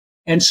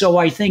And so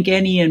I think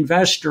any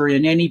investor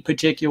in any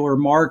particular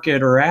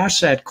market or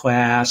asset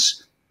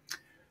class,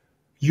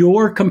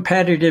 your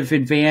competitive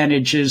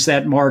advantage is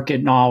that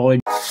market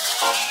knowledge.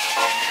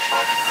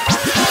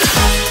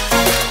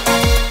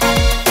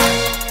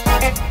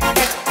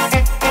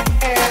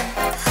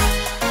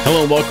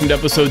 Hello and welcome to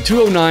episode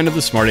 209 of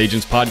the Smart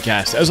Agents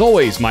Podcast. As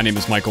always, my name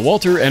is Michael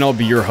Walter and I'll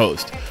be your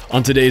host.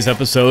 On today's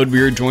episode,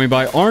 we are joined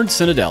by Arn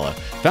Cenedella,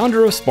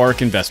 founder of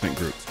Spark Investment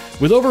Group.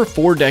 With over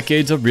 4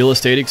 decades of real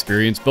estate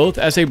experience, both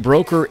as a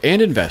broker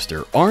and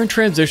investor, Arn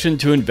transitioned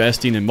to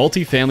investing in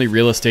multifamily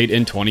real estate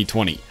in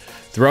 2020.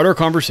 Throughout our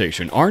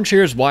conversation, Arn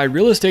shares why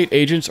real estate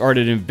agents are at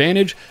an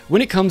advantage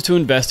when it comes to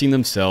investing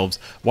themselves,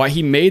 why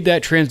he made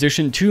that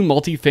transition to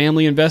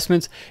multifamily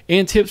investments,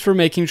 and tips for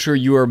making sure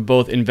you are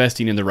both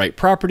investing in the right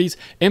properties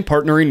and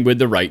partnering with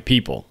the right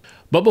people.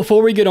 But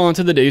before we get on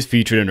to the day's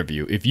featured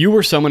interview, if you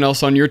or someone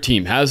else on your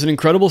team has an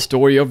incredible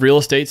story of real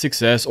estate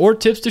success or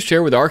tips to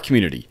share with our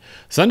community,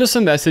 send us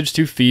a message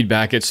to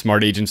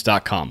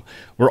feedback@smartagents.com.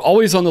 We're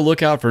always on the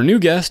lookout for new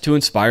guests to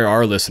inspire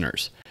our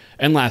listeners.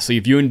 And lastly,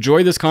 if you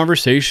enjoy this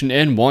conversation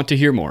and want to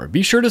hear more,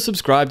 be sure to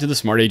subscribe to the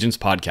Smart Agents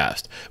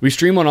Podcast. We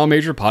stream on all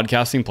major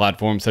podcasting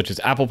platforms such as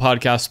Apple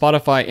Podcasts,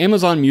 Spotify,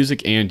 Amazon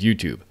Music, and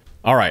YouTube.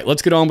 All right,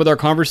 let's get on with our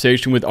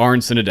conversation with Arn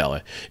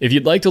Cenedella. If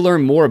you'd like to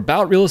learn more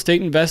about real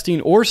estate investing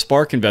or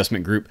Spark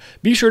Investment Group,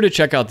 be sure to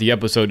check out the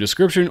episode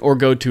description or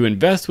go to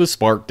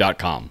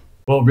investwithspark.com.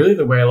 Well, really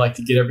the way I like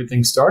to get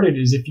everything started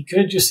is if you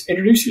could just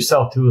introduce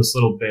yourself to us a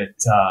little bit.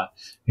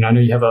 I know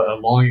you have a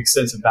long,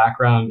 extensive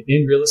background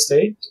in real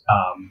estate,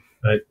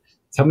 but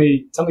tell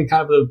me kind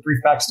of a brief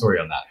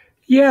backstory on that.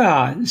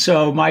 Yeah.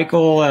 So,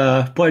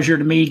 Michael, pleasure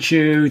to meet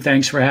you.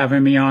 Thanks for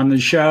having me on the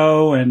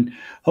show. And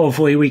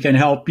hopefully we can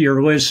help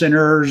your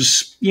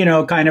listeners,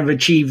 kind of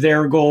achieve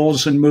their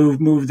goals and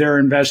move their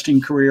investing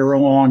career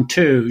along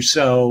too.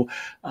 So,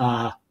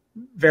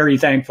 very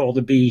thankful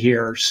to be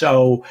here.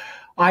 So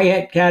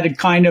I had a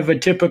kind of a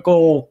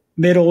typical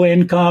middle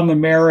income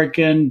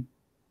American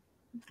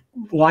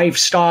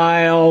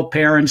lifestyle.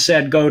 Parents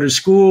said, go to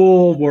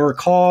school,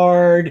 work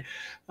hard,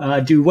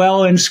 do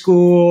well in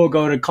school,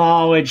 go to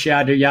college,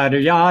 yada,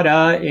 yada,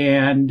 yada,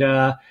 and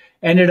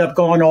ended up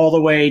going all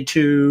the way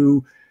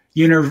to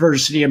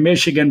University of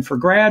Michigan for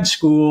grad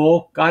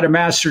school, got a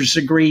master's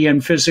degree in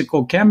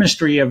physical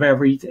chemistry of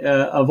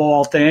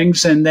all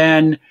things, and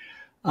then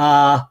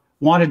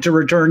wanted to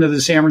return to the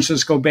San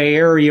Francisco Bay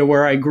Area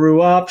where I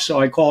grew up. So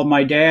I called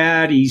my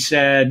dad. He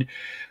said,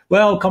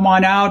 well, come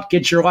on out,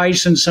 get your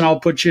license, and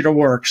I'll put you to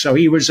work. So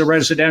he was a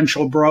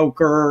residential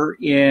broker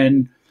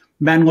in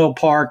Menlo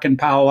Park in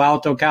Palo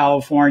Alto,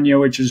 California,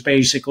 which is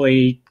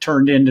basically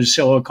turned into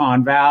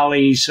Silicon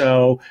Valley.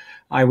 So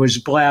I was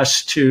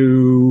blessed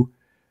to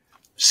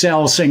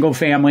sell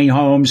single-family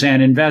homes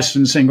and invest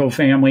in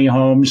single-family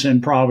homes in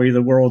probably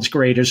the world's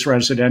greatest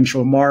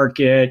residential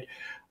market,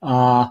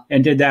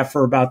 and did that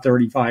for about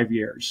 35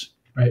 years.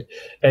 Right.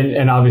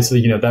 And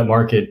obviously, that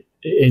market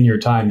in your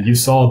time, you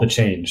saw the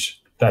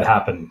change that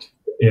happened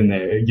in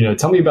there.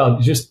 Tell me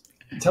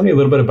a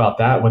little bit about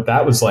that, what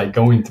that was like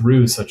going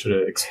through such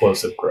an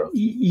explosive growth.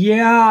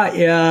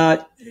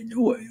 Yeah.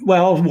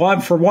 Well,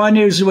 for one,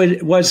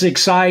 it was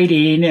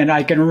exciting. And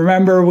I can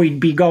remember we'd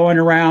be going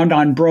around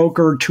on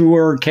broker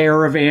tour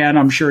caravan.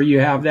 I'm sure you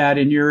have that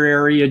in your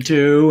area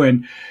too.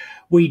 And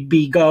we'd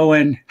be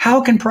going,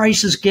 how can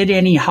prices get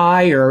any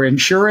higher?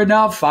 And sure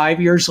enough, 5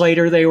 years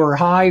later, they were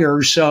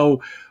higher.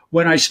 So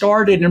when I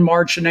started in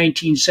March of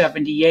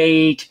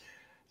 1978,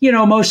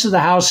 most of the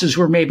houses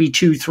were maybe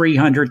 $200,000,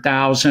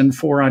 $300,000,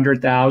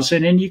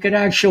 $400,000, and you could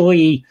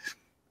actually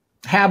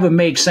have them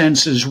make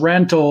sense as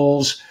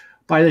rentals.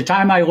 By the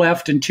time I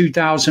left in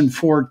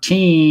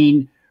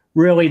 2014,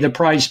 really the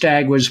price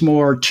tag was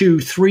more $2,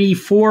 $3,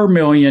 $4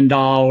 million.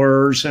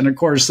 And of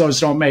course, those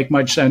don't make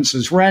much sense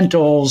as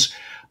rentals.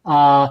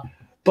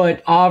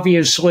 But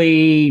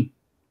obviously,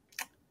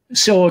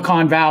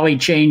 Silicon Valley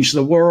changed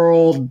the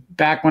world.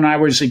 Back when I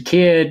was a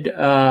kid,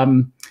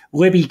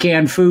 Libby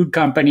Canned Food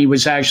Company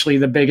was actually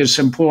the biggest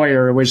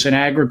employer. It was an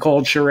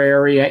agriculture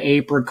area,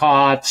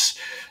 apricots,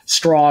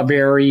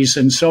 strawberries,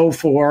 and so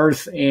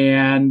forth.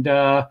 And,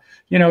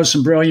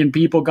 some brilliant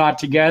people got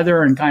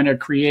together and kind of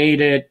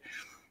created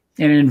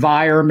an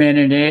environment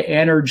and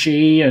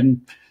energy,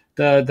 and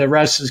the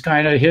rest is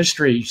kind of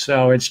history.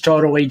 So it's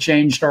totally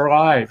changed our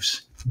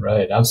lives.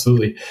 Right.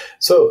 Absolutely.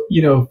 So,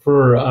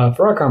 for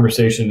our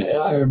conversation,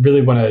 I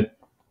really want to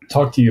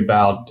talk to you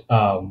about,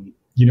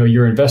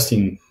 your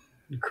investing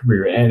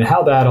career and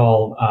how that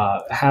all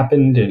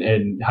happened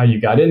and how you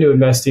got into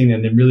investing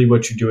and then really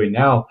what you're doing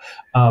now.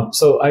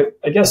 So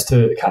I guess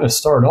to kind of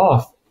start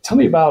off, tell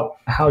me about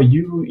how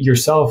you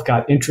yourself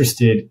got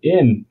interested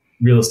in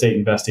real estate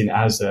investing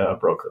as a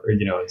broker,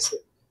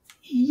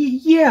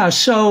 Yeah.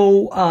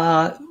 So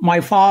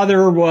my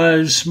father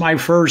was my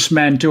first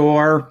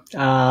mentor.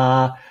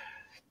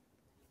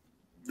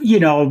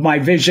 my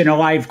vision of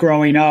life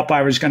growing up,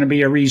 I was going to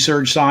be a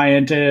research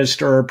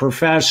scientist or a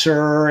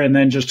professor, and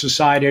then just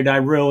decided I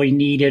really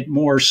needed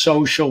more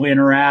social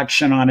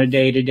interaction on a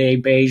day-to-day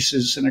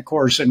basis. And of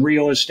course, in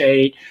real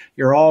estate,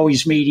 you're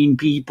always meeting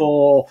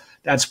people.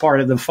 That's part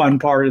of the fun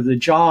part of the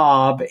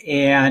job.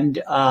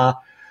 And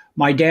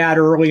my dad,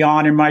 early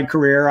on in my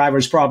career, I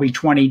was probably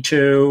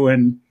 22,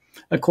 and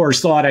of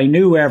course, thought I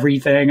knew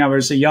everything. I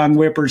was a young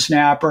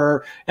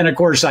whippersnapper. And of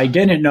course, I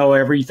didn't know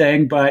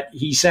everything, but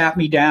he sat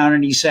me down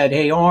and he said,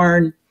 "Hey,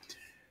 Arn,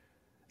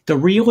 the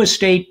real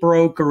estate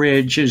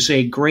brokerage is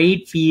a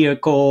great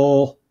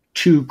vehicle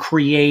to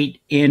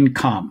create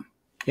income.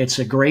 It's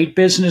a great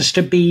business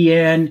to be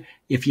in.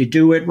 If you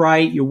do it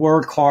right, you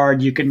work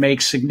hard, you can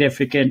make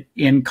significant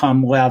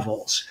income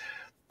levels."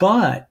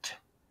 But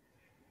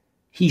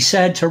he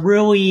said to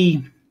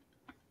really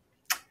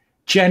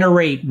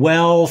generate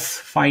wealth,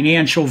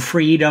 financial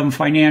freedom,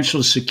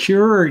 financial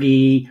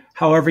security,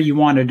 however you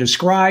want to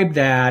describe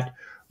that,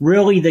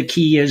 really the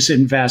key is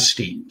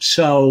investing.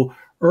 So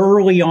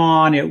early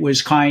on, it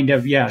was kind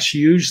of, yes,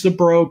 use the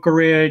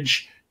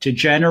brokerage to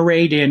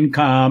generate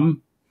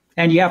income,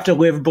 and you have to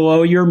live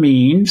below your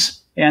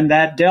means. And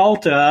that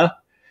delta,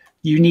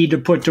 you need to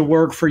put to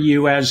work for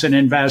you as an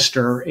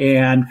investor.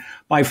 And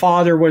my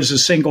father was a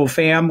single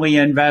family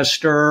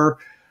investor.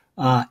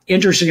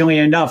 Interestingly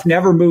enough,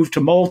 never moved to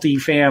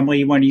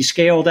multifamily. When he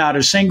scaled out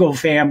of single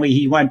family,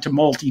 he went to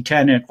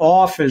multi-tenant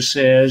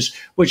offices,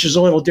 which is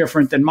a little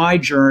different than my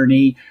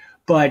journey.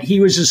 But he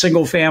was a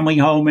single family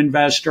home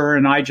investor,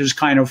 and I just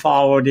kind of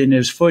followed in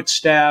his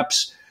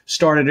footsteps,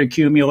 started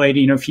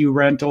accumulating a few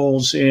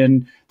rentals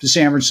in the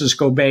San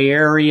Francisco Bay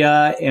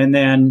Area, and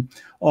then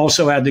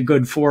also had the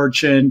good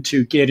fortune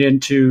to get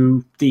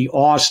into the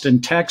Austin,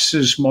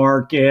 Texas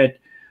market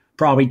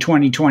probably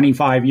 20,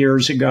 25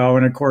 years ago.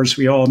 And of course,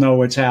 we all know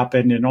what's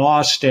happened in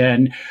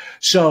Austin.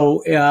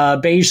 So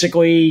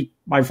basically,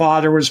 my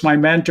father was my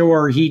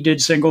mentor. He did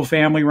single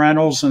family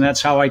rentals, and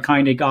that's how I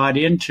kind of got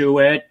into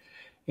it.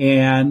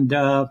 And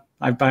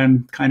I've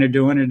been kind of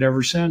doing it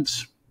ever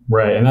since.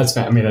 Right. And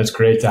that's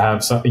great to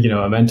have some,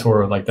 a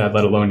mentor like that,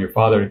 let alone your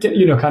father,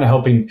 kind of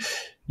helping,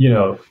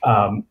 pave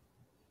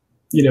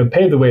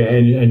the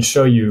way and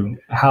show you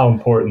how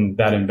important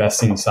that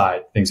investing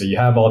side things are. You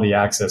have all the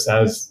access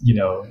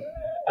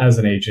as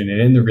an agent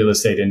and in the real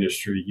estate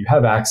industry, you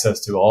have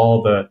access to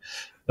all the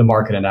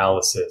market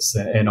analysis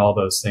and all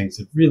those things.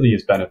 It really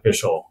is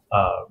beneficial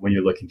when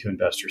you're looking to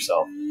invest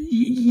yourself.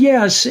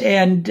 Yes.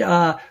 And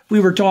we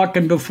were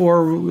talking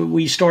before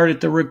we started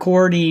the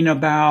recording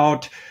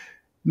about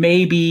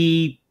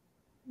maybe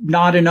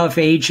not enough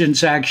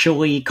agents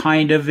actually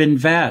kind of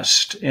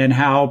invest and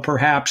how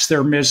perhaps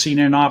they're missing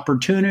an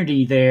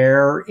opportunity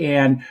there.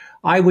 And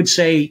I would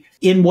say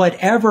in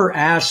whatever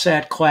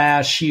asset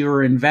class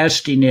you're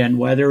investing in,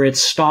 whether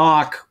it's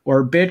stock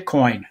or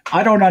Bitcoin,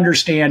 I don't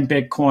understand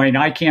Bitcoin.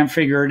 I can't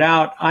figure it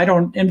out. I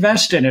don't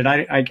invest in it.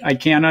 I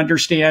can't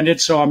understand it,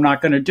 so I'm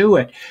not going to do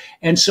it.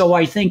 And so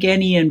I think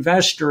any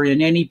investor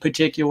in any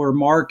particular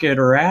market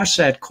or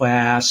asset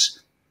class,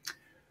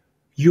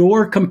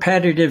 your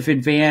competitive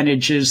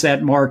advantage is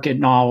that market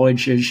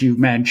knowledge, as you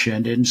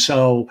mentioned. And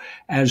so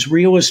as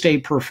real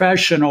estate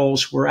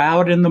professionals, we're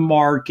out in the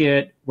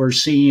market. We're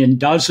seeing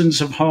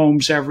dozens of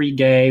homes every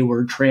day.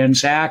 We're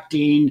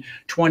transacting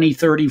 20,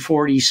 30,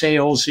 40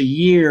 sales a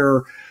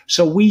year.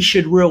 So we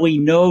should really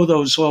know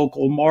those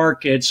local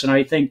markets. And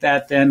I think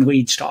that then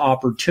leads to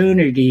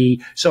opportunity.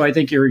 So I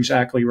think you're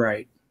exactly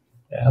right.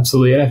 Yeah,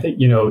 absolutely. And I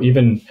think,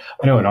 even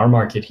I know in our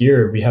market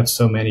here, we have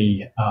so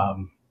many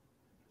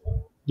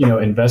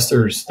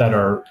investors that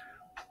are,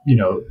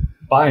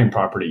 buying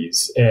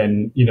properties,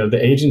 and, the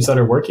agents that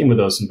are working with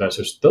those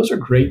investors, those are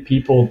great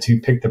people to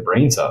pick the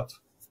brains of.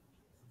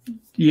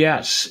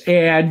 Yes.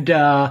 And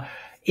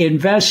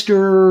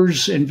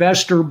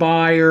investor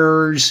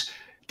buyers,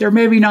 they're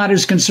maybe not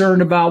as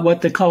concerned about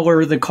what the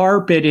color of the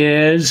carpet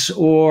is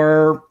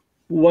or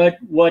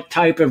what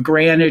type of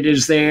granite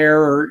is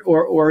there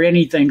or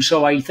anything.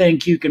 So I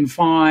think you can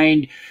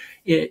find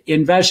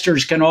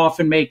investors can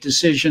often make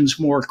decisions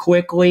more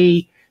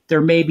quickly.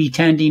 They're maybe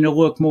tending to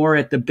look more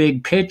at the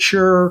big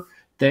picture,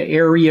 the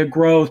area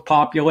growth,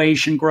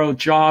 population growth,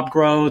 job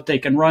growth. They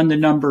can run the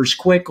numbers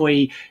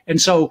quickly. And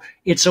so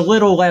it's a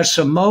little less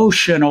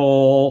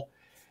emotional.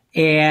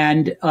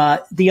 And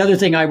the other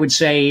thing I would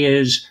say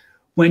is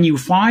when you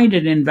find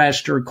an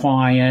investor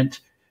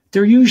client,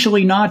 they're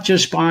usually not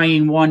just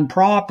buying one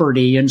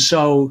property. And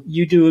so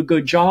you do a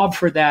good job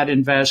for that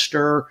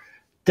investor.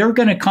 They're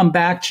going to come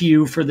back to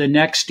you for the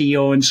next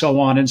deal and so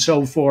on and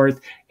so forth.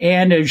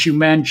 And as you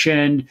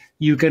mentioned,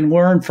 you can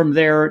learn from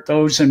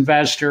those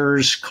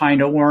investors,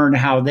 kind of learn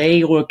how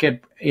they look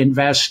at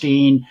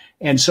investing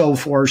and so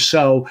forth.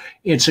 So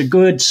it's a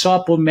good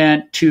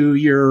supplement to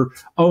your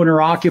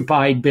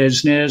owner-occupied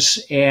business.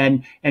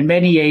 And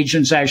many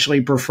agents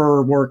actually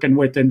prefer working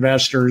with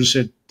investors.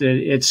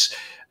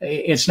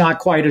 It's not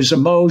quite as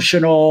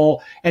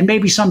emotional, and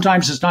maybe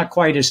sometimes it's not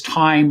quite as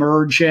time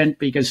urgent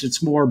because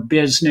it's more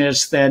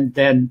business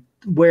than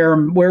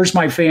where's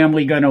my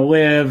family going to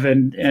live,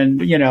 and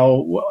and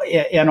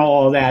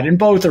all of that. And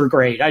both are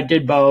great. I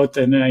did both,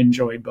 and I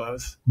enjoyed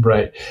both.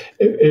 Right.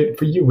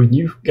 For you, when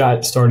you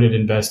got started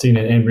investing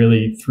and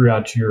really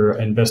throughout your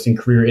investing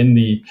career in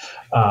the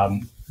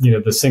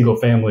the single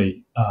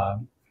family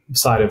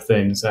side of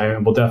things,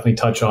 and we'll definitely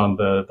touch on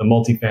the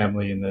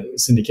multifamily and the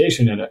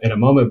syndication in a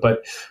moment,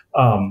 but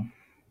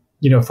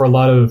for a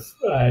lot of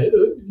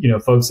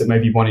folks that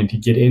might be wanting to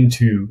get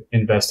into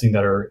investing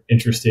that are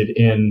interested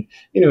in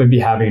maybe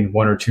having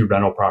one or two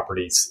rental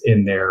properties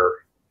in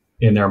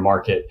their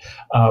market,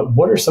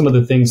 what are some of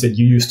the things that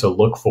you used to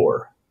look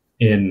for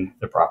in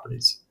the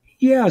properties?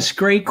 Yes,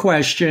 great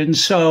question.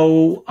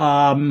 So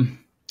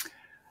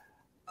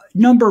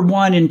number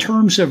one, in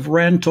terms of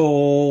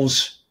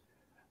rentals,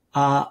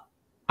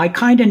 I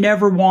kind of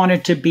never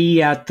wanted to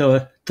be at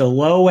the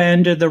low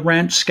end of the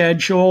rent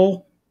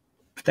schedule,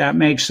 if that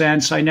makes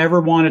sense. I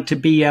never wanted to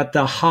be at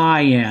the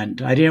high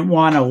end. I didn't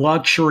want a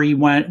luxury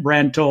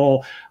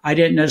rental. I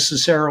didn't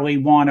necessarily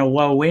want a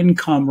low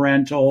income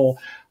rental.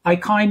 I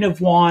kind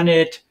of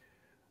wanted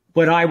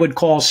what I would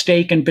call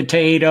steak and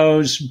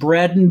potatoes,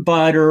 bread and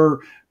butter,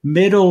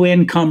 middle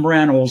income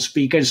rentals,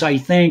 because I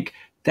think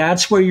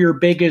that's where your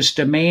biggest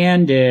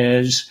demand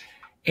is.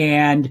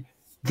 And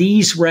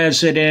these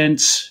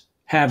residents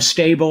have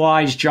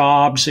stabilized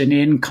jobs and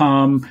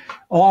income.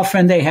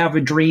 Often they have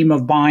a dream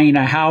of buying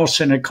a house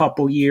in a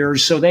couple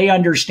years, so they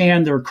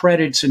understand their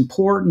credit's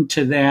important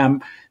to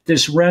them.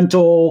 This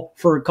rental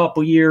for a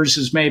couple years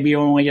is maybe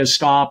only a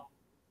stop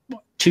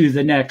to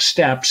the next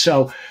step.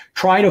 So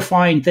try to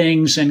find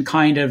things in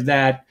kind of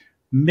that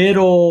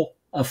middle,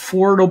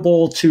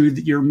 affordable to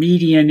your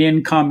median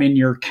income in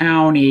your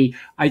county.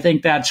 I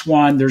think that's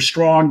one. There's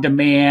strong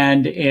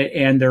demand,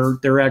 and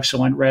they're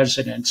excellent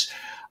residents.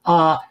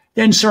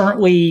 Then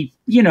certainly,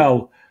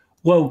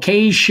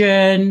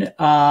 location.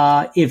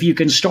 If you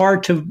can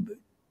start to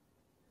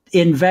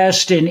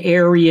invest in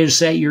areas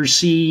that you're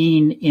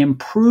seeing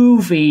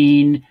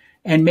improving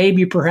and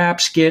maybe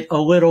perhaps get a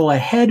little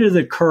ahead of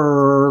the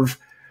curve,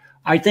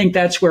 I think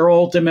that's where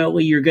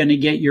ultimately you're going to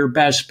get your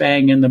best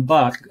bang in the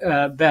buck,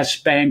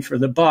 best bang for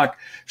the buck.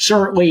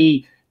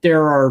 Certainly,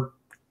 there are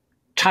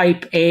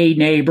type A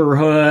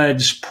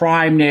neighborhoods,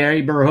 prime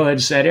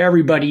neighborhoods that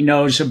everybody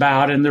knows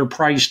about, and they're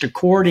priced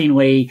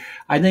accordingly.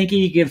 I think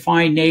you can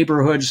find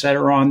neighborhoods that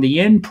are on the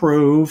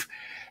improve.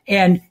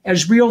 And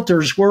as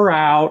realtors, we're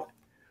out.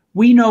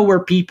 We know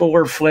where people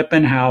are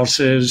flipping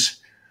houses.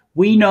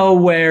 We know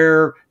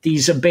where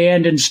these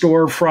abandoned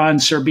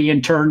storefronts are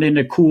being turned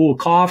into cool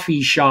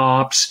coffee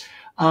shops.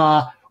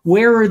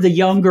 Where are the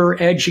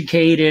younger,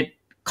 educated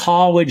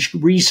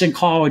recent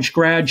college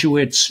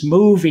graduates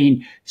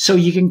moving? So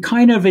you can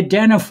kind of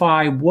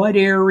identify what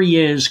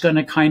area is going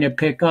to kind of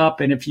pick up.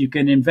 And if you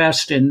can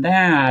invest in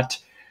that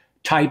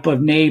type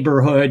of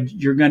neighborhood,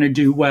 you're going to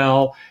do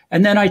well.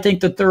 And then I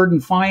think the third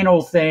and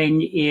final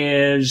thing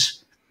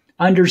is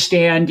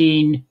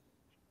understanding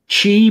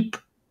cheap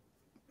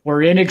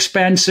or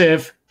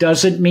inexpensive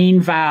doesn't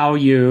mean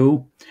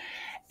value.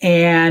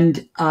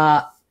 And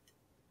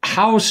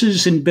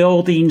houses and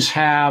buildings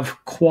have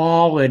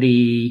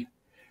quality.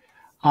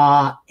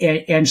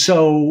 And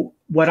so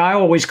what I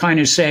always kind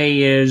of say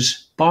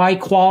is buy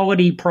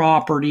quality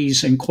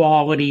properties and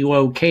quality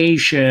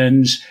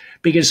locations,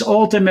 because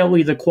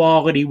ultimately the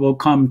quality will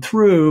come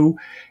through.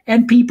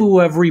 And people who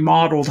have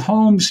remodeled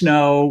homes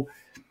know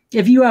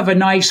if you have a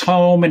nice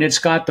home and it's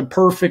got the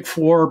perfect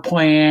floor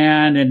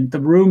plan and the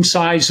room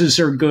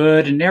sizes are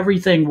good and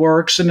everything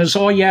works, and as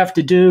all you have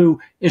to do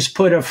is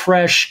put a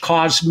fresh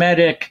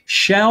cosmetic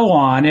shell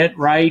on it,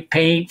 right?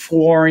 Paint,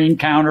 flooring,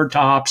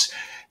 countertops.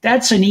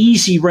 That's an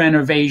easy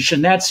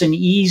renovation. That's an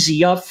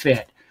easy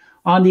upfit.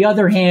 On the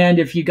other hand,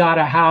 if you got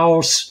a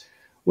house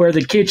where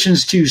the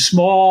kitchen's too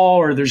small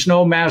or there's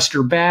no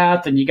master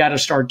bath and you got to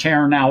start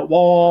tearing out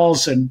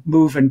walls and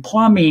moving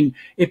plumbing,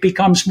 it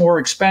becomes more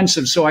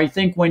expensive. So I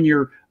think when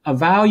you're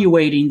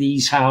evaluating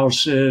these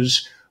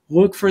houses,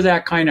 look for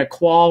that kind of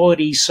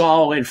quality,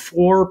 solid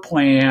floor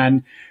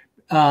plan,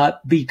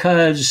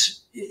 because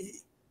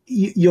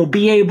you'll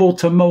be able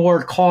to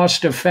more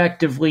cost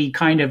effectively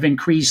kind of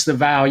increase the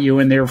value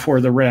and therefore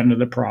the rent of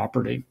the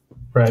property.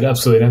 Right,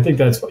 absolutely. And I think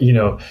that's,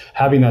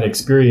 having that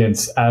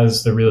experience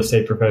as the real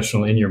estate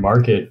professional in your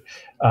market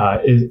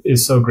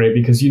is so great,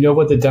 because you know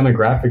what the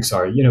demographics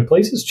are.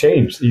 Places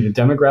change, the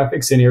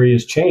demographics in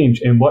areas change,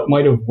 and what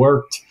might have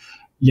worked,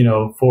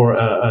 for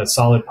a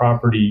solid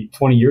property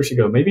 20 years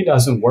ago, maybe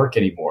doesn't work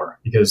anymore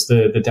because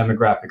the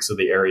demographics of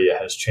the area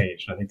has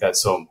changed. And I think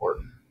that's so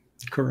important.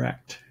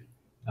 Correct.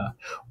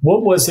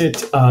 What was it?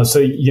 So,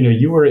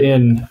 you were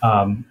in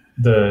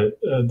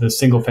the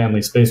single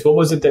family space. What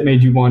was it that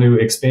made you want to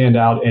expand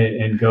out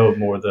and go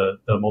more the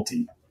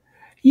multi?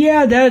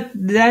 Yeah,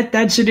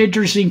 that's an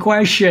interesting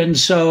question.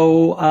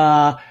 So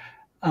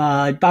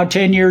about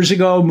 10 years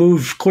ago,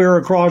 moved clear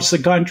across the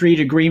country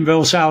to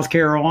Greenville, South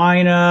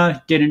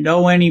Carolina. Didn't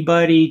know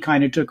anybody,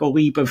 kind of took a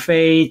leap of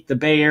faith. The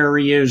Bay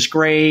Area is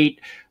great.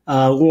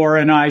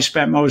 Laura and I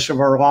spent most of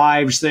our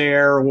lives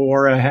there.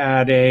 Laura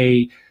had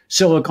a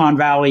Silicon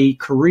Valley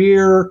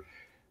career,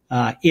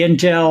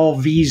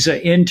 Intel,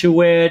 Visa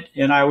into it,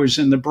 and I was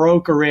in the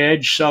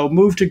brokerage. So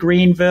moved to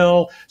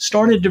Greenville,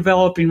 started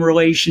developing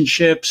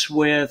relationships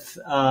with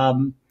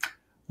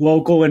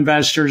local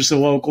investors, the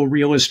local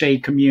real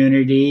estate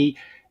community,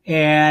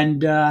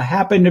 and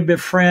happened to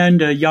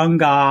befriend a young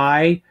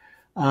guy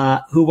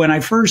who, when I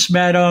first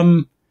met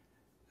him,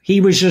 he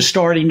was just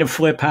starting to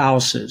flip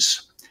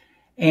houses.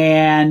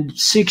 And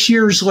 6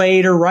 years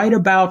later, right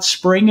about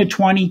spring of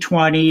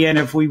 2020, and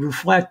if we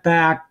reflect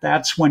back,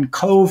 that's when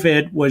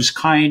COVID was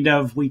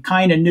we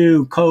kind of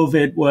knew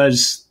COVID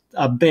was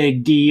a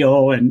big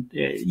deal, and,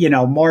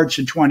 March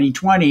of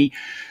 2020.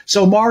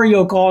 So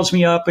Mario calls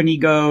me up and he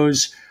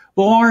goes,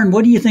 well, Arn,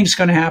 what do you think is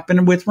going to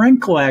happen with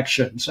rent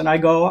collections? And I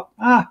go,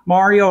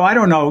 Mario, I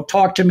don't know.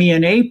 Talk to me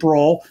in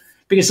April,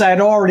 because I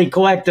had already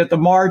collected the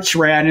March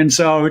rent. And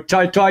so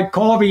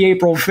call me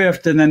April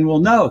 5th and then we'll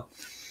know.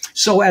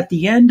 So at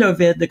the end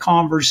of it, the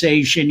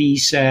conversation, he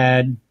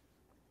said,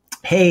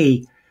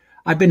 hey,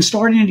 I've been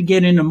starting to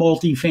get into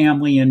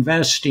multifamily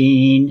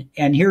investing,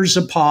 and here's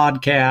a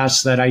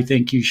podcast that I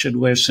think you should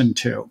listen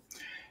to.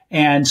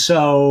 And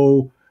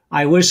so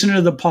I listened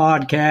to the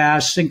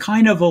podcast, and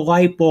kind of a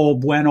light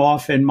bulb went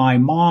off in my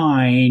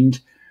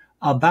mind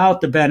about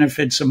the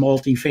benefits of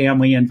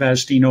multifamily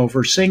investing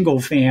over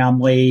single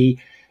family.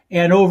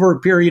 And over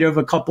a period of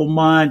a couple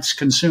months,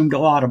 consumed a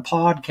lot of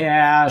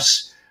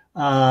podcasts,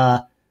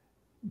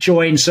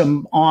 joined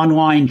some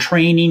online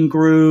training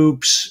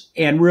groups,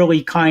 and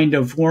really kind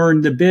of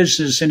learned the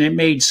business, and it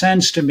made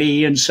sense to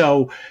me. And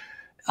so,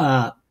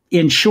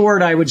 in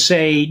short, I would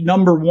say,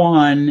 number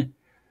one,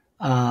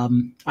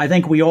 I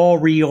think we all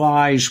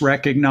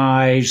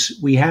recognize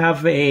we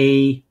have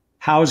a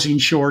housing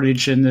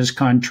shortage in this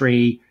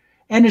country,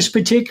 and it's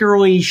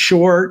particularly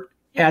short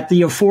at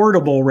the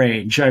affordable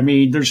range. I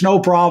mean, there's no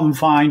problem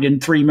finding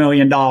 $3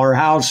 million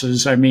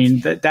houses. I mean,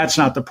 that's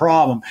not the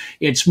problem.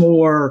 It's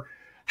more,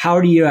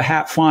 how do you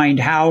find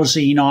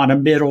housing on a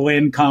middle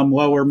income,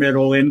 lower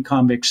middle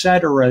income, et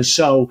cetera?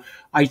 So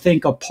I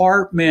think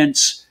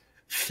apartments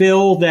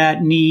fill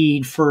that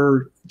need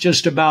for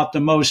just about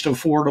the most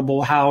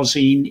affordable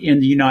housing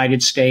in the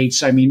United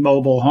States. I mean,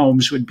 mobile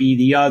homes would be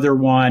the other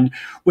one,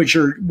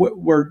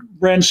 where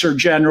rents are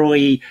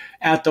generally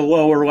at the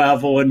lower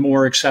level and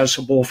more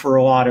accessible for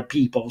a lot of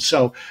people.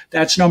 So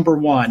that's number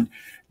one.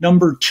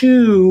 Number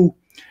two,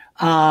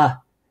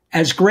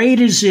 as great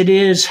as it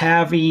is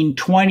having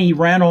 20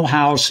 rental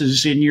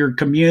houses in your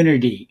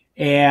community,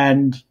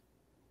 and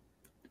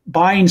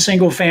buying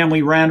single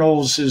family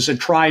rentals is a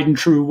tried and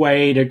true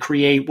way to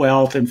create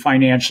wealth and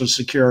financial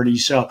security.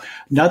 So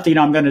nothing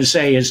I'm going to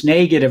say is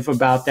negative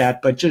about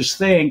that, but just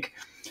think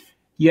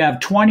you have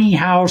 20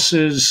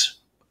 houses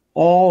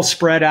all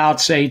spread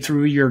out, say,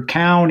 through your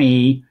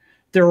county.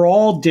 They're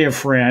all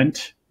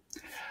different,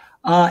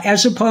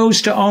 as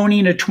opposed to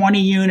owning a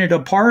 20-unit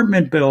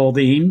apartment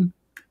building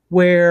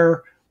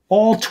where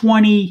all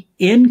 20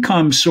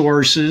 income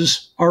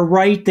sources are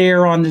right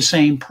there on the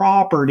same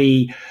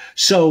property.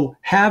 So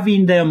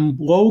having them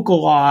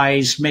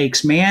localized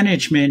makes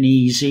management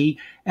easy.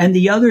 And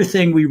the other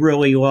thing we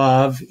really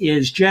love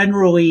is,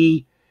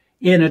 generally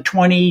in a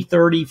 20,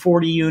 30,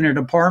 40 unit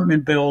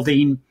apartment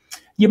building,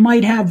 you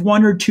might have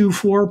one or two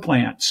floor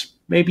plans.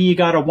 Maybe you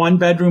got a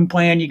 1-bedroom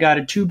plan, you got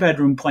a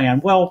 2-bedroom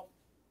plan. Well,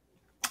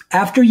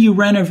 after you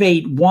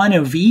renovate one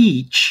of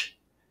each,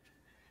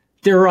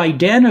 they're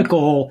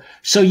identical.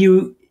 So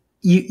you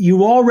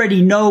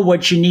already know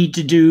what you need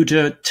to do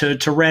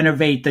to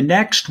renovate the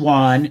next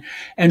one.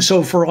 And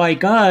so for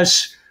like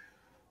us,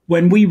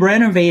 when we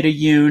renovate a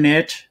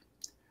unit,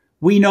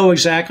 we know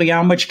exactly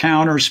how much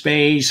counter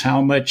space,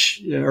 how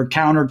much or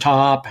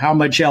countertop, how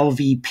much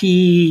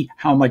LVP,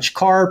 how much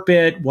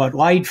carpet, what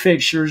light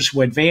fixtures,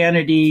 what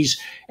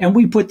vanities. And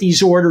we put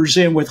these orders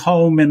in with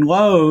Home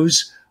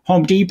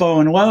Depot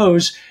and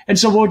Lowe's. And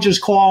so we'll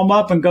just call them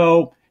up and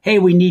go, hey,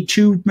 we need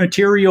 2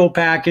 material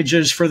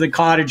packages for the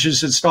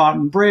cottages at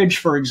Staunton Bridge,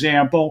 for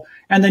example.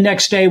 And the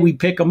next day we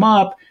pick them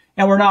up,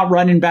 and we're not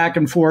running back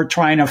and forth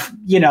trying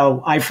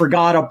to, I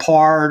forgot a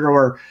part,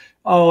 or,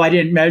 oh, I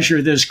didn't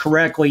measure this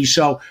correctly.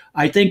 So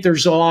I think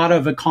there's a lot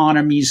of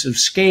economies of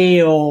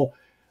scale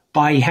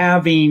by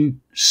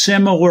having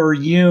similar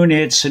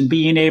units and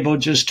being able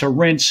just to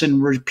rinse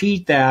and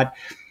repeat that.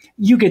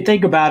 You could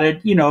think about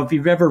it, if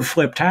you've ever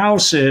flipped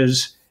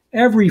houses,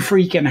 every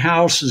freaking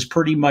house is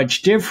pretty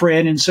much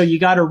different. And so you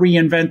got to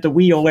reinvent the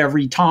wheel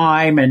every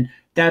time, and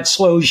that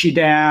slows you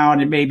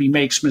down and maybe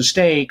makes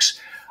mistakes.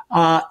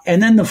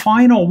 And then the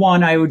final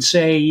one I would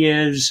say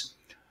is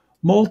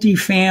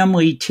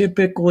multifamily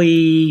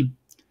typically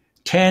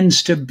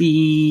tends to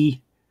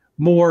be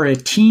more a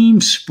team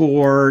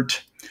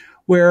sport,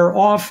 where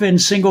often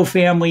single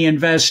family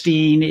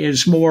investing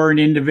is more an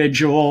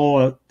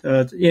individual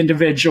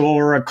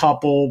or a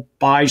couple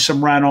buy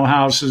some rental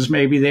houses.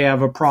 Maybe they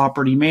have a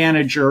property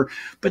manager,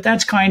 but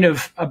that's kind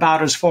of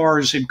about as far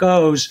as it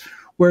goes,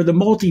 where the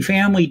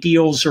multifamily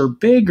deals are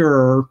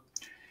bigger.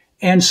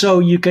 And so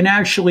you can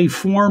actually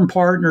form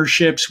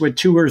partnerships with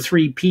 2 or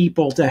 3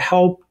 people to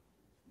help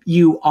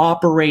you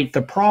operate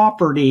the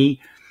property.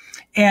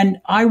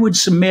 And I would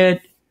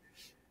submit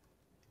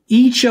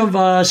each of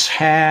us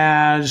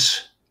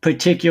has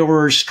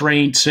particular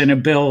strengths and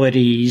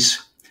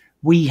abilities.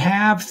 We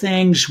have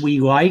things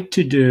we like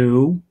to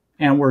do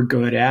and we're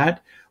good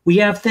at. We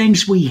have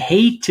things we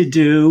hate to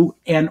do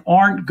and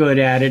aren't good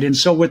at it. And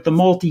so with the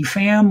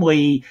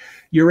multifamily,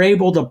 you're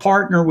able to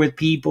partner with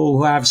people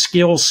who have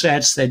skill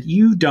sets that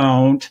you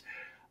don't,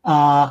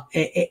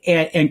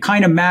 and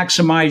kind of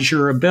maximize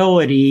your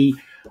ability.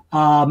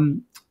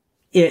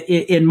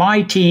 In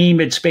my team,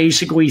 it's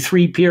basically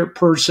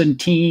 3-person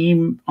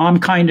team. I'm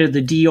kind of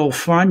the deal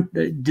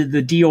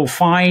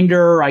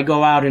finder. I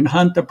go out and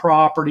hunt the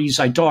properties.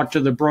 I talk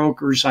to the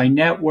brokers. I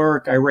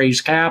network. I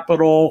raise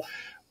capital.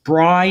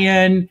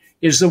 Brian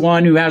is the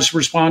one who has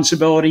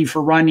responsibility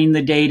for running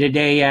the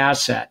day-to-day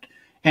asset.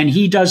 And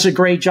he does a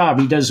great job.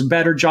 He does a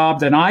better job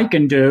than I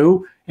can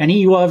do, and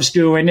he loves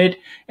doing it.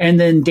 And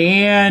then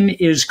Dan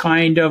is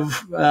kind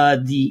of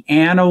the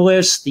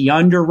analyst, the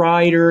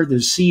underwriter, the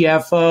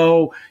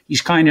CFO.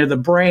 He's kind of the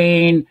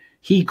brain.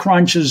 He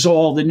crunches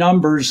all the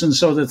numbers. And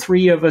so the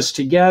three of us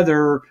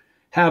together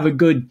have a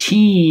good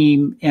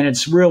team, and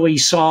it's really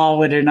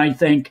solid. And I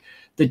think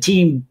the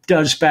team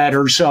does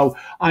better. So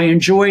I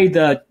enjoy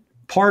the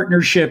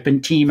partnership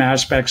and team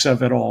aspects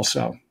of it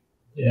also.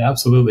 Yeah,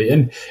 absolutely.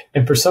 And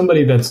for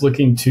somebody that's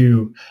looking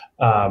to,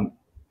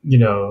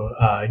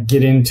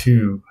 get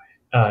into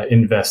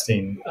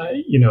investing,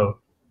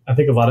 I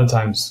think a lot of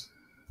times,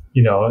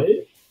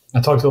 I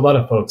talk to a lot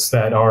of folks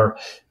that are,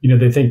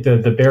 they think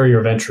the barrier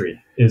of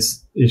entry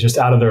is just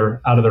out of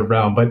their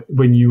realm. But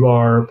when you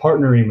are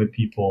partnering with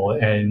people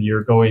and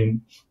you're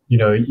going,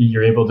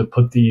 you're able to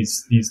put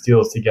these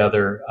deals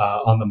together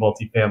on the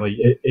multifamily,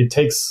 it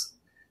takes,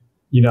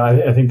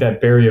 I think that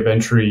barrier of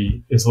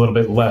entry is a little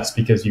bit less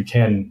because you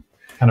can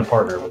kind of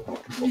partner with more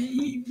people.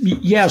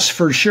 Yes,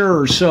 for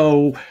sure.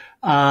 So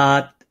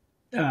one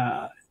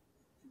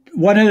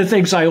of the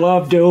things I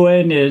love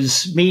doing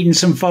is meeting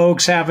some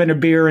folks, having a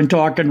beer, and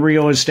talking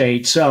real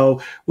estate.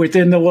 So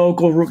within the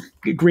local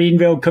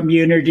Greenville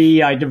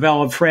community, I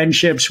developed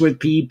friendships with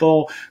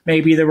people.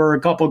 Maybe there were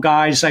a couple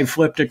guys I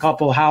flipped a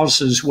couple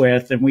houses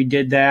with, and we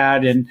did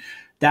that, and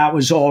that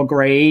was all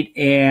great.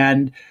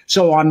 And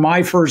so on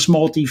my first true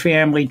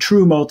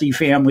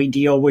multifamily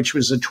deal, which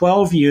was a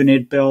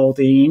 12-unit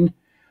building,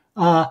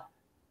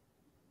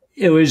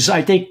 it was,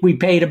 I think we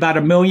paid about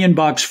 $1 million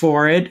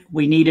for it.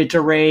 We needed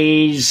to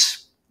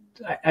raise,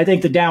 I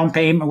think the down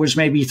payment was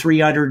maybe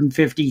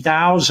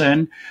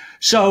 $350,000.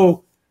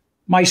 So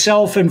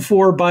myself and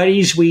 4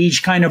 buddies, we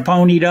each kind of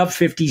ponied up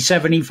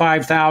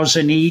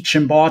 $75,000 each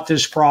and bought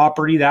this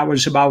property. That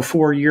was about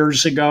 4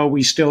 years ago.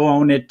 We still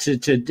own it to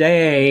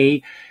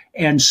today.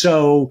 And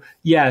so,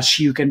 yes,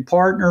 you can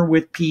partner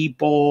with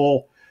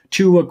people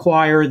to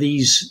acquire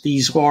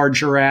these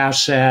larger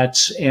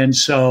assets. And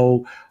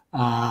so,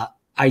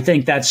 I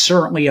think that's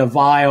certainly a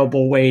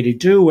viable way to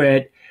do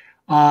it.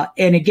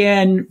 And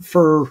again,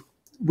 for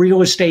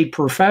real estate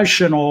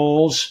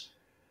professionals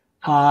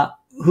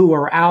who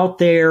are out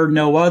there,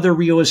 no other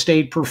real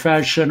estate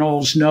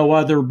professionals, no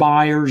other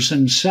buyers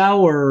and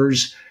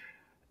sellers,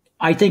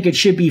 I think it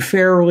should be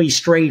fairly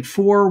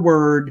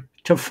straightforward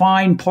to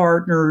find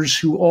partners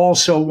who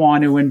also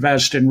want to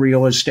invest in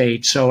real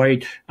estate. So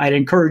I'd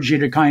encourage you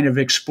to kind of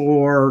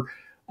explore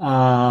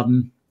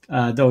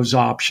those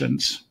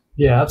options.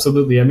 Yeah,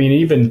 absolutely. I mean,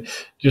 even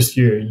just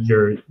your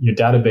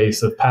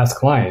database of past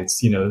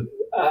clients,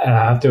 I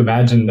have to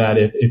imagine that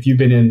if you've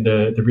been in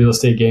the real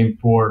estate game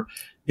for,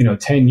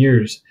 10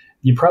 years,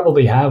 you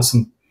probably have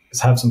some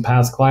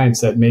past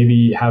clients that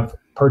maybe have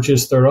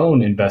purchased their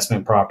own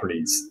investment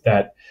properties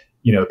that,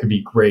 could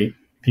be great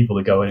people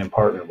to go in and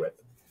partner with.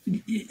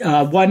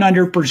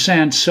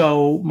 100%.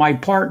 So my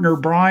partner,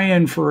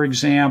 Brian, for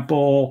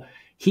example,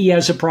 he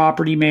has a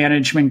property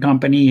management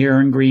company here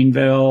in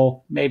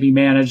Greenville, maybe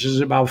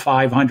manages about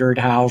 500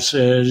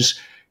 houses.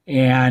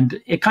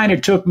 And it kind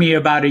of took me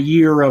about a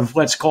year of,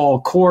 let's call,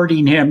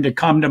 courting him to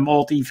come to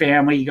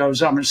multifamily. He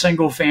goes, I'm a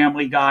single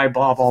family guy,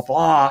 blah, blah,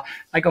 blah.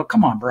 I go,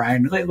 come on,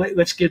 Brian,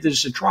 let's give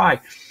this a try.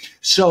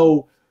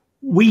 So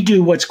we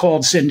do what's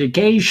called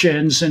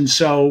syndications. And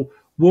so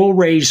we'll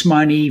raise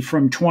money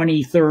from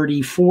 20,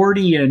 30,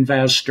 40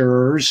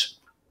 investors.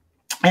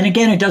 And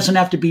again, it doesn't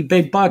have to be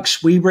big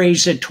bucks. We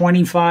raise at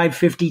 25,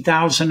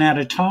 50,000 at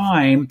a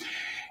time.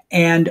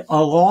 And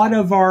a lot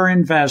of our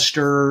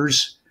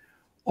investors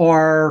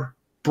are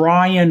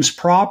Brian's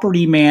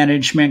property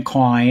management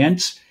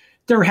clients.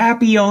 They're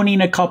happy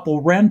owning a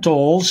couple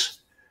rentals,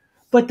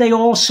 but they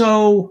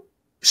also,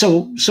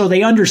 so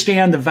they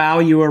understand the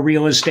value of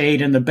real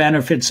estate and the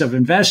benefits of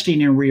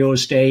investing in real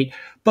estate,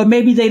 but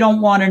maybe they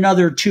don't want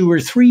another 2 or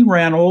 3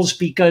 rentals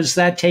because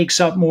that takes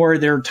up more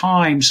of their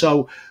time.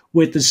 So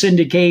with the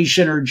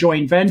syndication or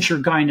joint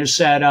venture kind of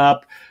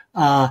setup,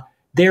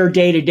 their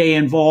day-to-day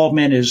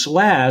involvement is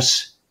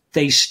less.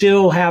 They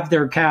still have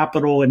their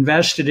capital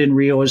invested in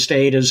real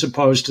estate as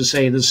opposed to,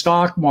 say, the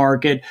stock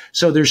market.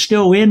 So they're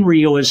still in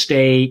real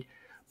estate,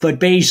 but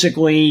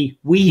basically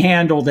we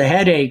handle the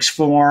headaches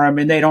for them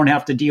and they don't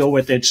have to deal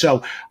with it.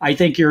 So I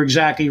think you're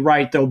exactly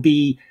right. There'll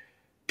be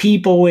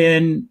people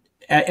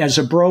as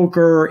a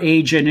broker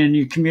agent in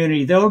your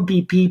community, there'll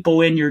be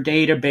people in your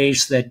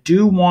database that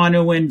do want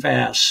to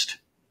invest,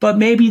 but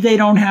maybe they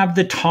don't have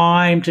the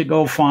time to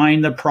go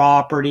find the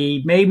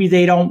property. Maybe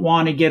they don't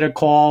want to get a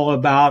call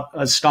about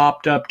a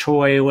stopped up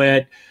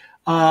toilet,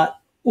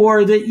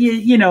 or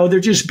that, they're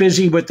just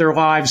busy with their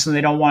lives and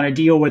they don't want to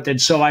deal with it.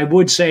 So I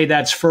would say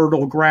that's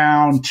fertile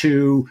ground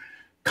to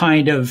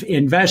kind of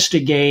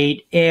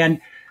investigate. And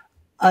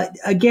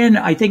again,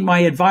 I think my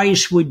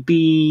advice would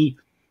be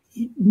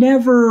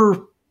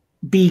never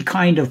be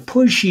kind of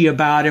pushy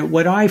about it.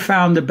 What I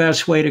found the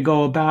best way to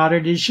go about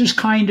it is just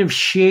kind of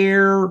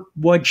share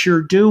what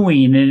you're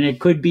doing. And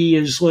it could be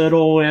as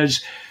little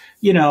as,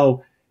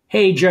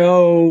 hey,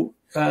 Joe,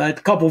 a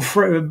couple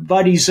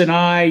buddies and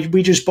I,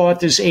 we just bought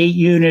this 8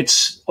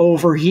 units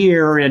over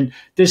here and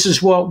this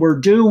is what we're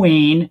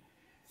doing.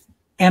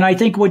 And I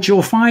think what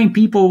you'll find,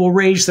 people will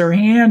raise their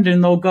hand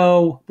and they'll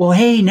go, well,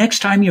 hey, next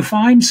time you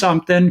find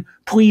something,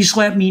 please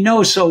let me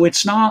know. So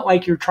it's not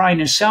like you're trying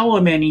to sell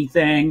them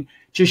anything,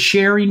 just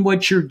sharing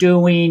what you're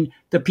doing.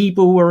 The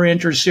people who are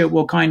interested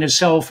will kind of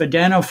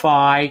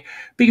self-identify,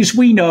 because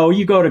we know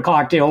you go to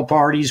cocktail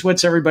parties,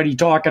 what's everybody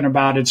talking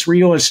about? It's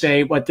real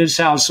estate, what this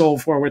house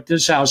sold for with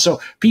this house. So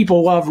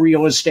people love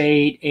real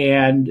estate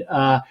and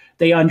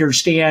they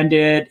understand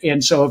it.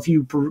 And so if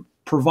you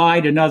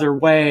provide another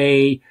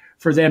way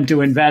for them to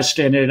invest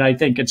in it, I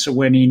think it's a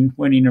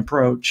winning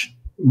approach.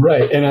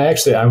 Right. And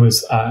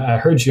I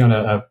heard you on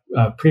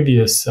a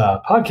previous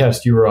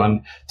podcast you were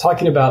on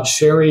talking about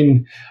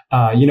sharing,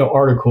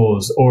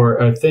 articles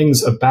or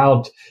things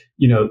about,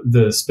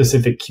 the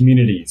specific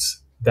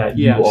communities that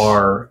you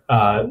are,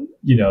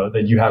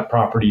 that you have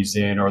properties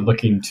in or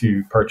looking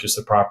to purchase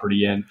a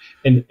property in,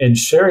 and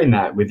sharing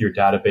that with your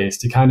database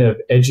to kind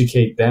of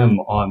educate them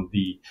on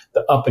the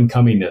up and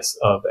comingness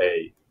of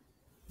a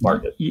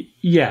market.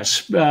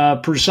 Yes,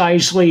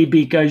 precisely,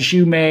 because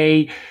you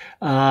may,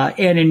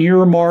 and in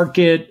your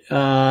market,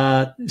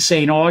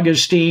 St.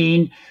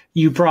 Augustine,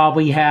 you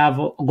probably have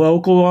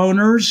local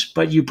owners,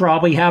 but you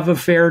probably have a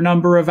fair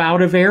number of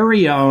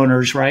out-of-area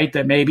owners, right,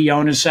 that maybe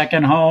own a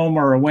second home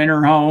or a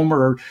winter home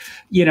or,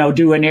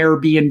 do an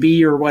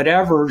Airbnb or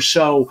whatever.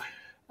 So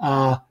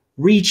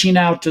reaching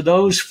out to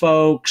those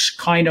folks,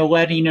 kind of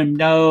letting them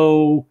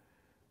know,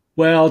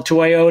 well,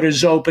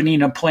 Toyota's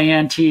opening a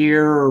plant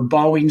here, or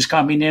Boeing's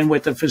coming in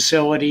with a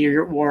facility,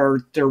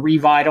 or they're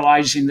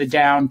revitalizing the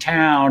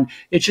downtown.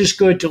 It's just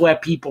good to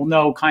let people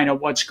know kind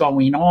of what's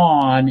going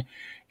on.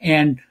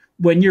 And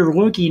when you're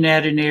looking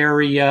at an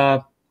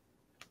area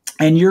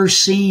and you're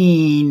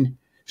seeing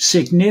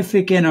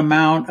significant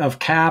amount of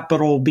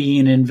capital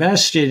being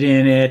invested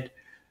in it,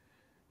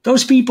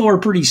 those people are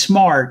pretty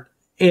smart.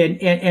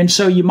 And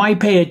so you might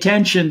pay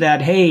attention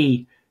that,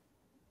 hey,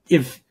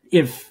 if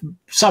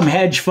some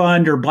hedge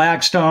fund or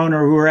Blackstone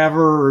or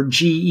whoever or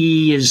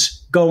GE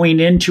is going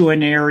into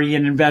an area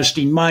and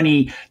investing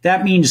money,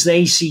 that means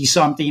they see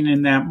something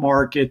in that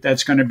market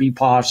that's going to be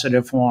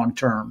positive long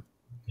term.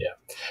 Yeah.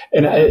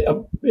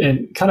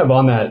 And kind of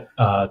on that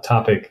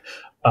topic,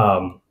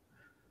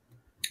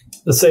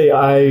 let's say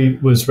I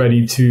was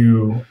ready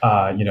to,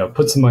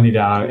 put some money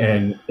down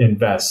and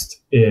invest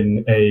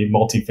in a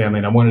multifamily,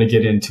 and I wanted to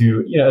get into,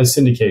 a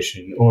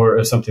syndication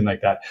or something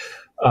like that.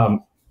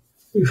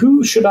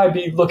 Who should I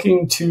be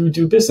looking to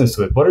do business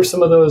with? What are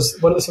some of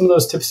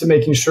those tips to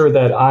making sure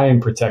that I am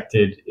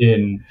protected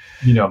in,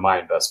 my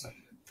investment?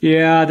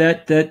 Yeah,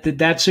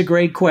 that's a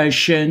great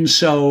question.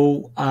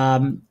 So,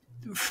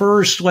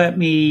 first, let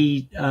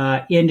me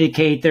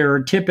indicate there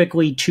are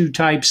typically 2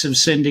 types of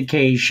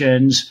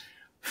syndications.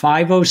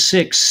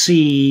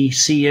 506C,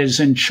 C as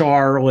in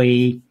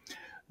Charlie.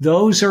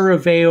 Those are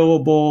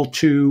available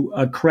to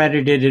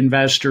accredited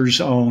investors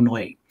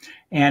only.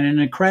 And an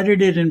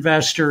accredited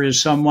investor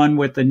is someone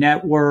with a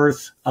net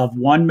worth of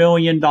 $1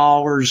 million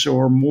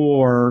or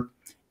more,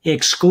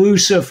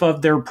 exclusive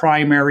of their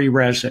primary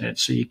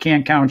residence. So you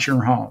can't count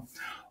your home.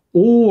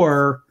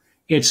 Or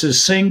it's a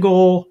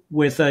single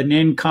with an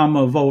income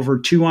of over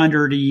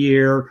 200 a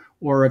year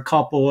or a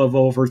couple of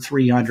over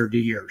 300 a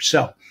year.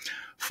 So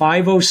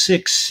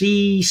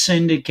 506C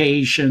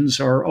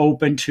syndications are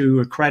open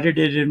to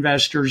accredited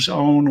investors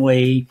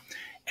only,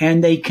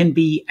 and they can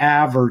be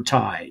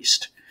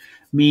advertised,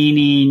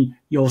 meaning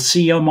you'll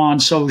see them on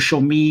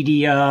social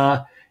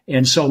media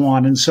and so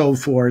on and so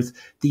forth.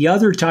 The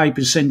other type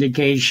of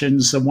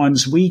syndications, the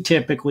ones we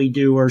typically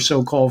do, are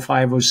so-called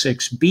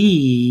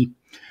 506B,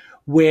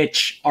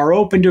 which are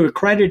open to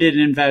accredited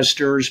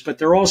investors, but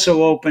they're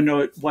also open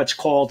to what's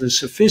called a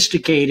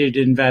sophisticated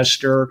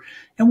investor.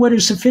 And what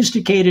a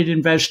sophisticated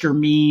investor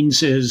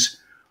means is,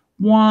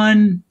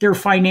 1, their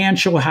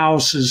financial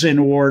house is in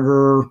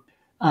order.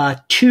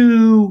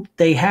 2,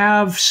 they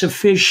have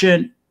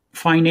sufficient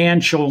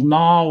financial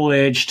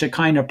knowledge to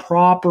kind of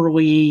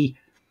properly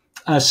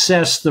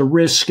assess the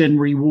risk and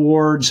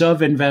rewards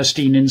of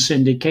investing in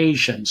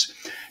syndications.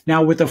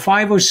 Now, with the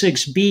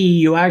 506B,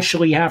 you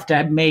actually have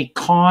to make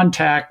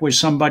contact with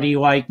somebody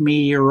like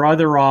me or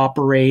other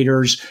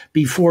operators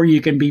before you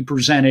can be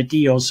presented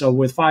deals. So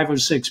with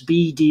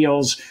 506B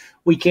deals,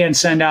 we can't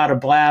send out a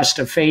blast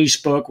to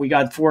Facebook. We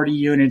got 40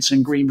 units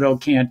in Greenville,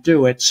 can't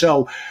do it.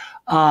 So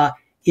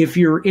if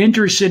you're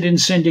interested in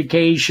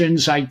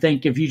syndications, I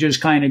think if you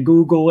just kind of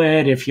Google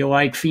it, if you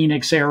like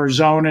Phoenix,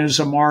 Arizona as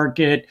a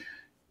market,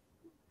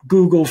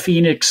 Google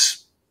Phoenix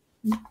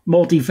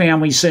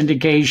multifamily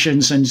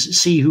syndications and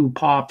see who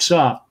pops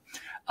up.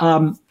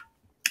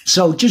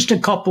 So just a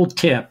couple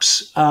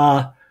tips.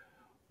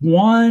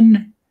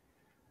 One,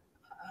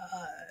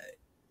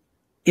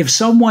 if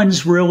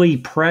someone's really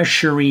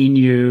pressuring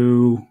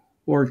you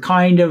or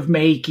kind of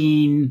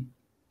making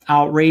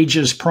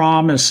outrageous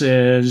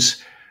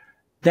promises,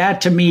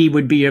 that to me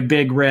would be a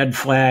big red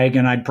flag,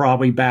 and I'd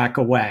probably back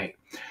away.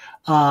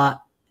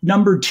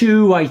 Number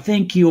two, I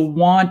think you'll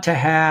want to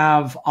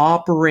have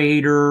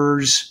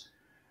operators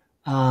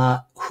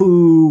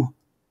who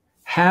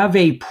have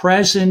a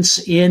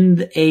presence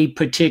in a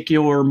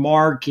particular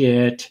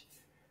market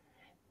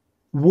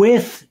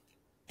with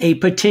a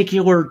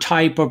particular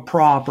type of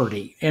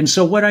property. And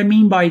so what I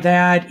mean by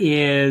that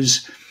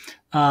is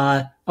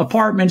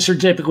apartments are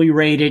typically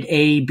rated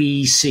A,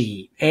 B,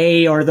 C.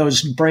 A are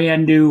those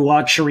brand new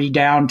luxury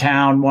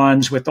downtown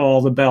ones with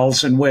all the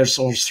bells and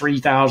whistles,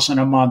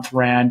 $3,000 a month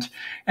rent.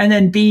 And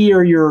then B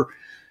are your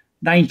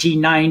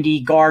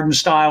 1990 garden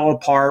style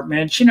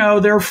apartments. You know,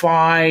 they're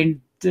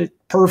fine,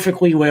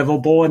 perfectly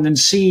livable. And then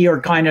C are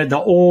kind of the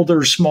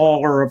older,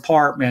 smaller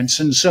apartments.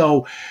 And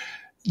so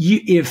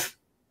if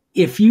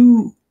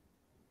you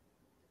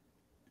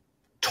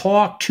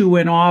talk to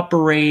an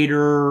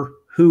operator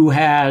who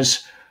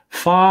has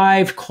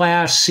 5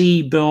 Class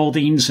C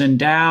buildings in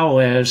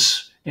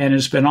Dallas and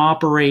has been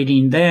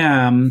operating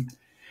them,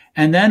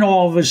 and then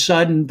all of a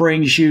sudden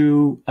brings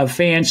you a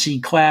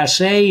fancy Class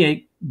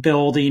A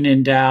building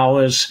in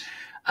Dallas,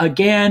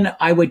 again,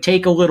 I would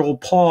take a little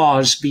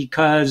pause,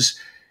 because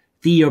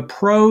the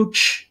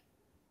approach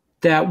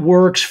that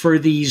works for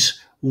these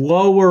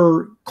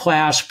lower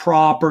class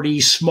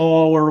properties,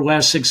 smaller,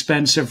 less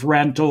expensive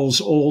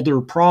rentals, older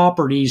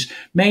properties,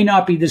 may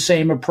not be the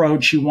same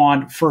approach you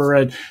want for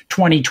a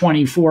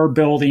 2024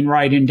 building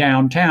right in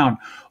downtown.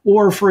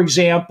 Or, for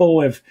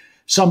example, if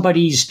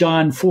somebody's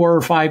done 4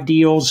 or 5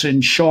 deals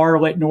in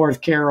Charlotte,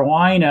 North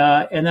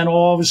Carolina, and then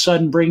all of a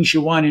sudden brings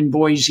you one in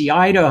Boise,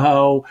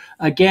 Idaho,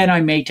 again,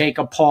 I may take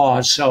a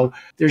pause. So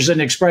there's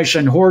an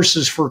expression,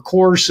 horses for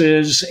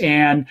courses,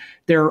 and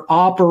they're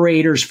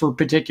operators for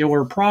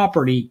particular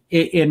property.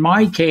 In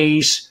my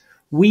case,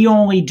 we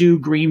only do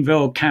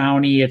Greenville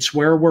County. It's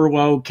where we're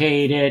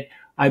located.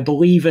 I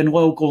believe in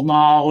local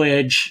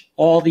knowledge.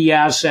 All the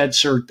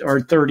assets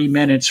are 30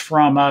 minutes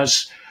from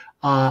us.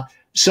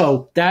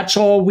 So that's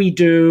all we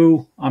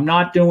do. I'm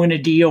not doing a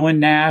deal in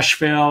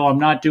Nashville. I'm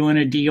not doing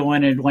a deal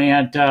in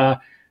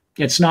Atlanta.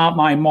 It's not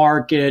my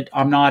market.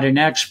 I'm not an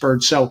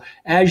expert. So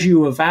as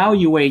you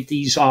evaluate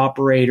these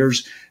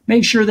operators,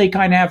 make sure they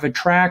kind of have a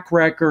track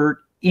record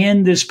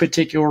in this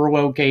particular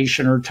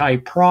location or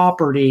type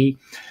property.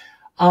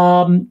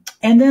 And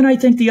then I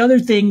think the other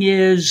thing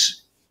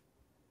is,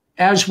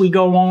 as we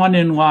go on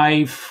in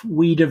life,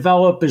 we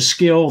develop a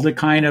skill to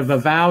kind of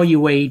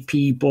evaluate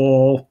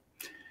people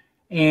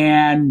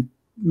and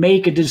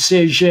make a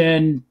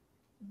decision.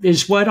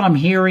 Is what I'm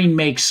hearing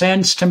make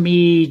sense to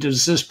me?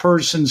 Does this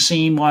person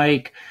seem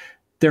like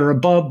they're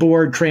above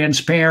board,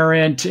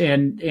 transparent,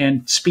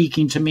 and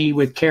speaking to me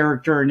with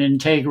character and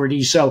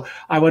integrity? So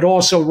I would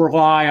also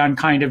rely on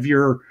kind of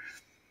your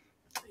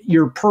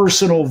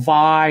personal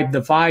vibe, the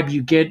vibe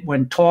you get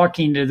when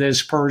talking to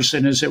this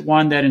person. Is it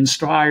one that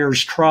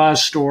inspires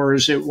trust, or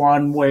is it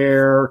one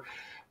where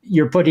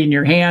you're putting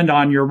your hand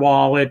on your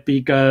wallet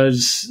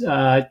because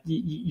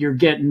you're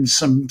getting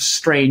some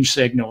strange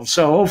signals?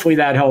 So hopefully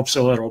that helps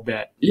a little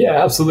bit.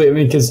 Yeah, absolutely. I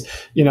mean, because,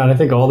 and I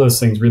think all those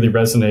things really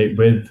resonate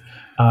with,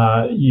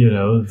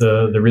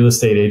 the real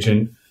estate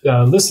agent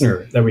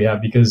listener that we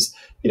have, because,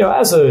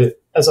 as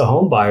a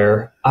home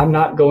buyer, I'm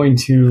not going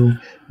to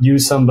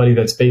use somebody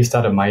that's based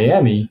out of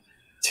Miami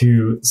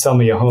to sell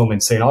me a home in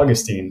St.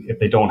 Augustine if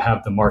they don't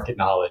have the market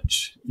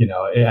knowledge.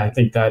 I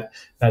think that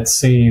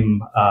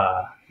same,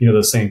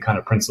 those same kind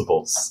of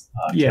principles.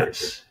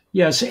 Yes.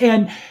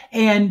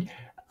 And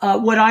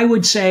what I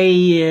would say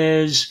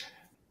is,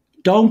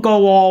 don't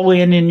go all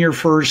in your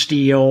first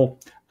deal.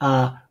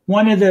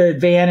 One of the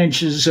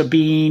advantages of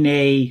being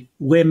a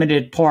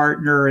limited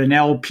partner, an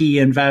LP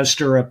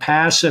investor, a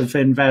passive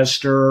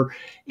investor,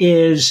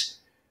 is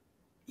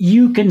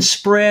you can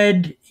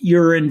spread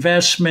your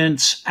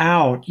investments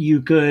out.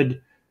 You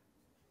could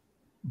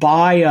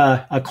buy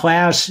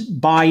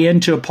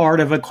into a part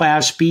of a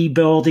Class B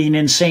building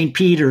in St.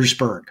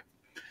 Petersburg.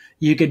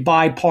 You could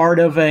buy part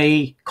of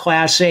a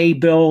Class A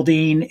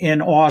building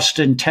in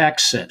Austin,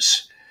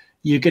 Texas.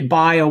 You could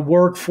buy a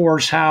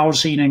workforce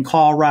housing in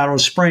Colorado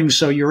Springs.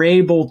 So you're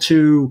able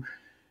to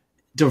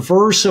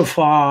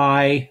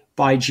diversify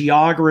by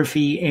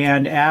geography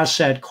and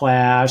asset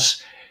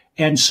class.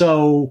 And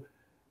so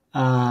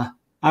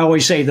I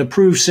always say the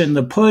proof's in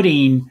the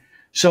pudding.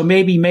 So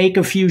maybe make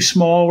a few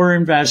smaller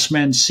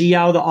investments, see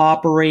how the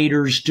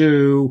operators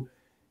do,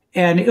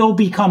 and it'll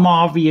become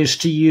obvious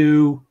to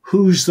you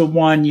who's the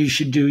one you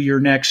should do your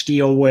next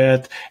deal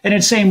with. And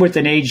it's same with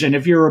an agent.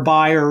 If you're a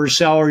buyer or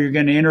seller, you're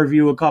going to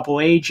interview a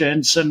couple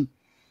agents, and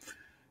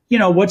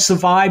what's the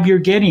vibe you're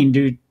getting?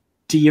 Do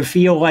you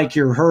feel like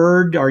you're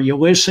heard? Are you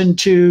listened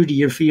to? Do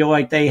you feel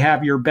like they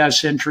have your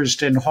best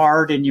interest in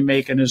heart, and you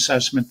make an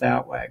assessment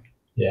that way?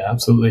 Yeah,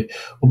 absolutely.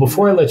 Well,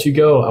 before I let you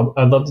go,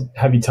 I'd love to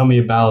have you tell me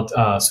about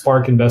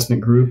Spark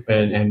Investment Group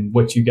and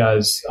what you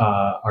guys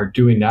are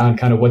doing now, and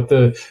kind of what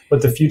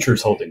the future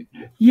is holding.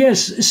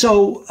 Yes.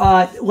 So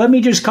let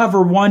me just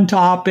cover one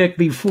topic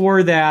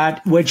before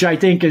that, which I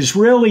think is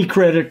really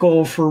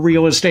critical for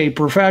real estate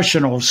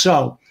professionals.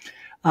 So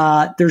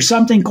there's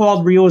something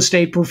called real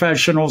estate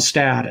professional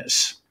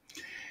status.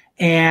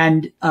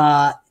 And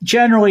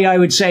generally, I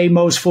would say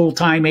most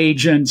full-time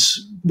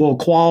agents will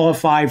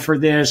qualify for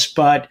this,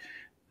 but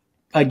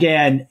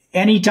again,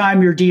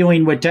 anytime you're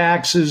dealing with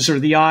taxes or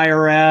the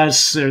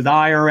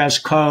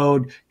IRS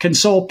code,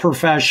 consult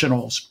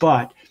professionals.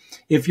 But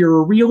if you're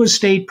a real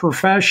estate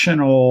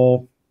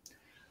professional,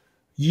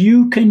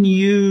 you can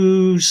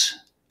use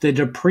the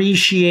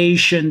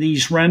depreciation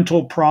these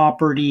rental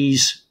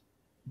properties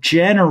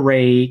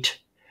generate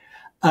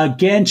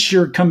against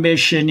your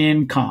commission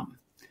income.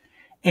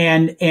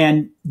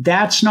 And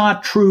that's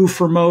not true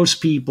for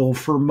most people.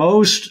 For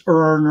most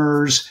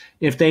earners,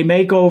 if they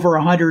make over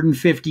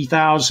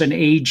 150,000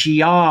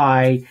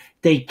 AGI,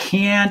 they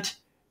can't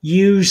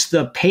use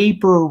the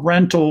paper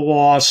rental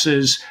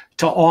losses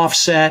to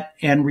offset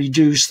and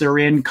reduce their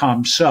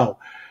income. So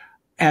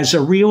as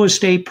a real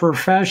estate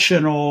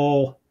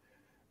professional,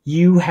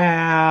 you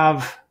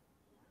have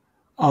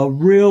a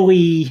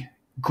really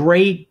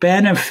great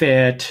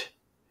benefit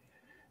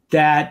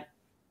that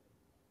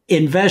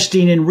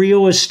investing in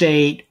real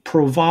estate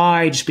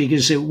provides,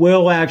 because it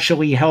will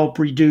actually help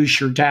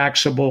reduce your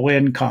taxable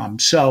income.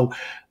 So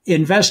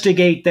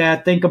investigate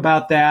that, think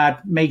about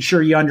that, make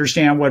sure you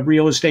understand what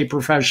real estate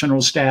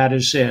professional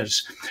status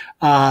is.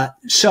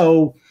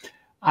 So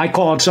I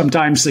call it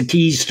sometimes the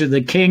keys to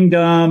the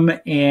kingdom,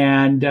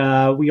 and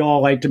we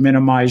all like to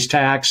minimize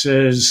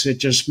taxes. It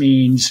just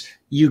means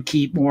you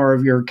keep more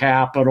of your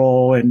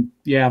capital and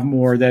you have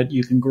more that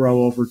you can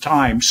grow over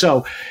time.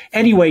 So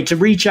anyway, to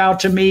reach out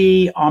to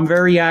me, I'm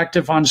very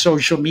active on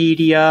social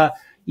media,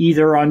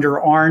 either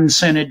under Arn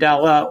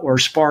Cenedella or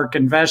Spark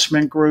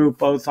Investment Group,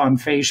 both on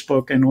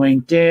Facebook and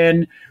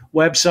LinkedIn.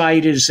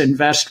 Website is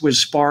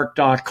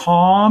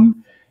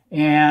investwithspark.com.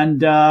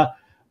 And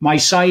my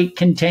site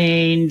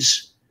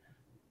contains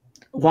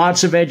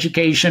lots of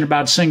education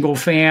about single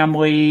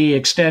family,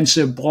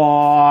 extensive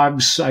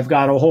blogs. I've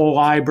got a whole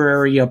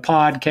library of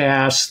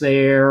podcasts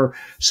there.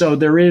 So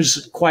there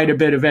is quite a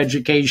bit of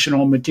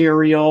educational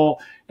material.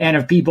 And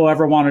if people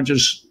ever want to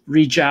just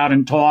reach out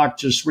and talk,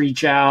 just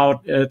reach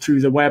out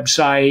through the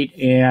website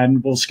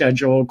and we'll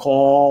schedule a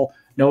call,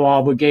 no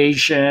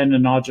obligation,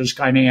 and I'll just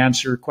kind of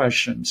answer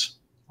questions.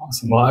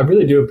 Awesome. Well, I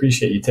really do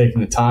appreciate you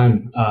taking the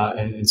time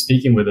and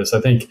speaking with us.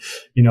 I think,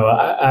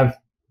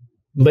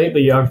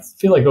 lately, I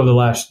feel like over the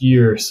last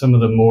year, some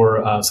of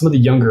the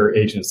younger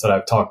agents that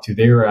I've talked to,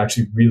 they are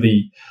actually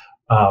really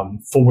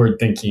forward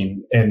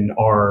thinking and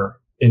are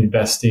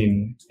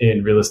investing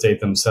in real estate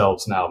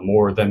themselves now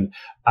more than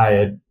I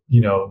had,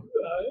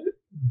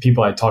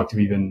 people I talked to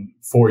even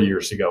 4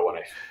 years ago when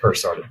I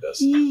first started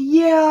this.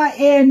 Yeah.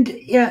 And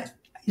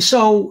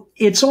so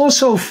it's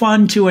also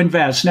fun to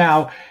invest.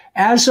 Now,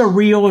 as a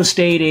real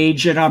estate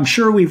agent, I'm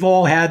sure we've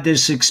all had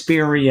this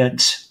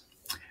experience.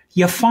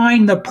 You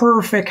find the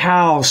perfect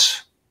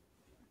house.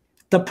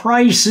 The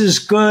price is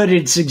good.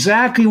 It's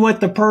exactly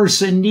what the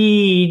person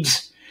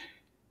needs,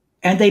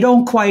 and they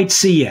don't quite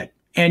see it.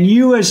 And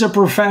you as a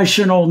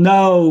professional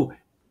know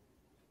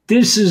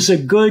this is a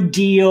good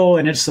deal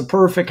and it's the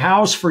perfect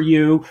house for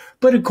you.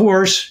 But of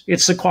course,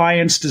 it's the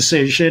client's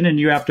decision and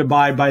you have to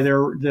abide by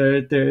their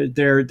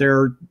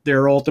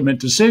ultimate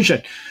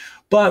decision.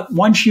 But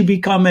once you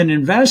become an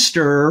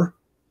investor,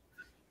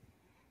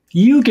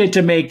 you get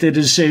to make the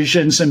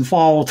decisions and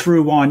follow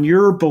through on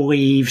your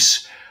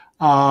beliefs.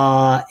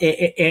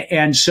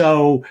 And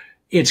so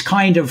it's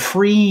kind of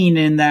freeing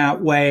in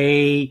that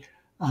way,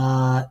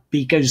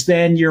 because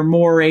then you're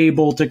more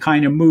able to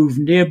kind of move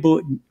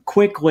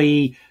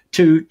quickly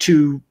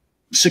to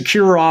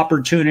secure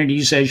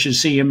opportunities as you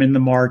see them in the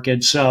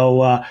market.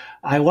 So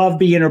I love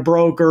being a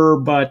broker,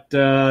 but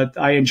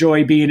I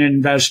enjoy being an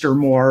investor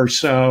more.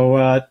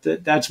 So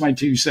that's my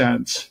 2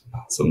 cents.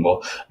 Awesome.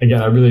 Well,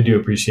 again, I really do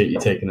appreciate you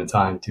taking the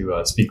time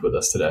to speak with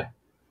us today.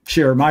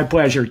 Sure. My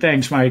pleasure.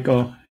 Thanks,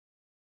 Michael.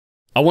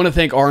 I want to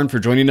thank Arn for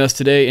joining us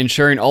today and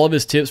sharing all of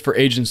his tips for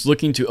agents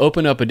looking to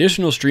open up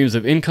additional streams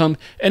of income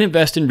and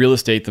invest in real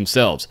estate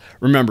themselves.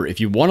 Remember,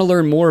 if you want to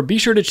learn more, be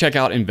sure to check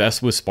out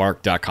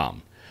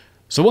investwithspark.com.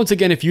 So once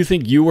again, if you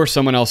think you or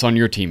someone else on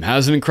your team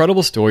has an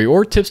incredible story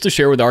or tips to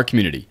share with our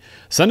community,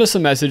 send us a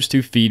message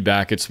to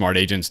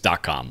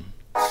feedback@smartagents.com.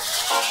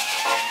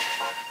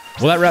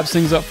 Well, that wraps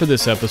things up for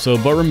this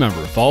episode, but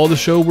remember, follow the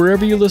show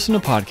wherever you listen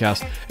to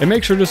podcasts, and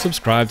make sure to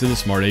subscribe to the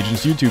Smart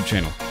Agents YouTube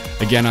channel.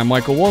 Again, I'm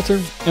Michael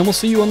Walter, and we'll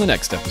see you on the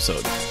next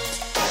episode.